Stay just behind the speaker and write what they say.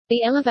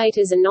The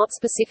elevators are not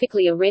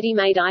specifically a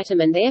ready-made item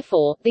and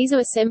therefore, these are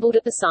assembled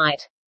at the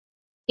site.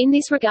 In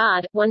this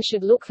regard, one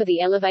should look for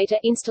the elevator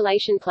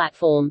installation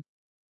platform.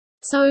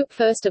 So,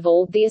 first of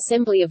all, the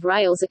assembly of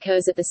rails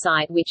occurs at the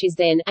site which is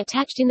then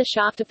attached in the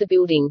shaft of the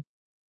building.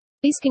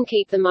 This can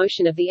keep the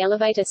motion of the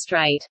elevator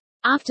straight.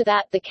 After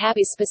that, the cab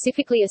is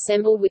specifically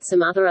assembled with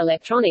some other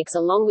electronics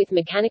along with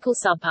mechanical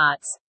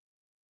subparts.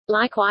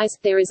 Likewise,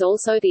 there is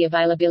also the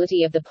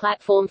availability of the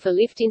platform for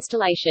lift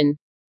installation.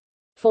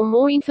 For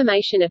more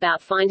information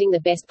about finding the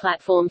best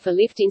platform for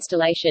lift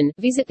installation,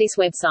 visit this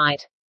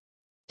website.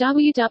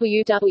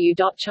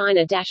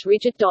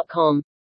 www.china-rigid.com.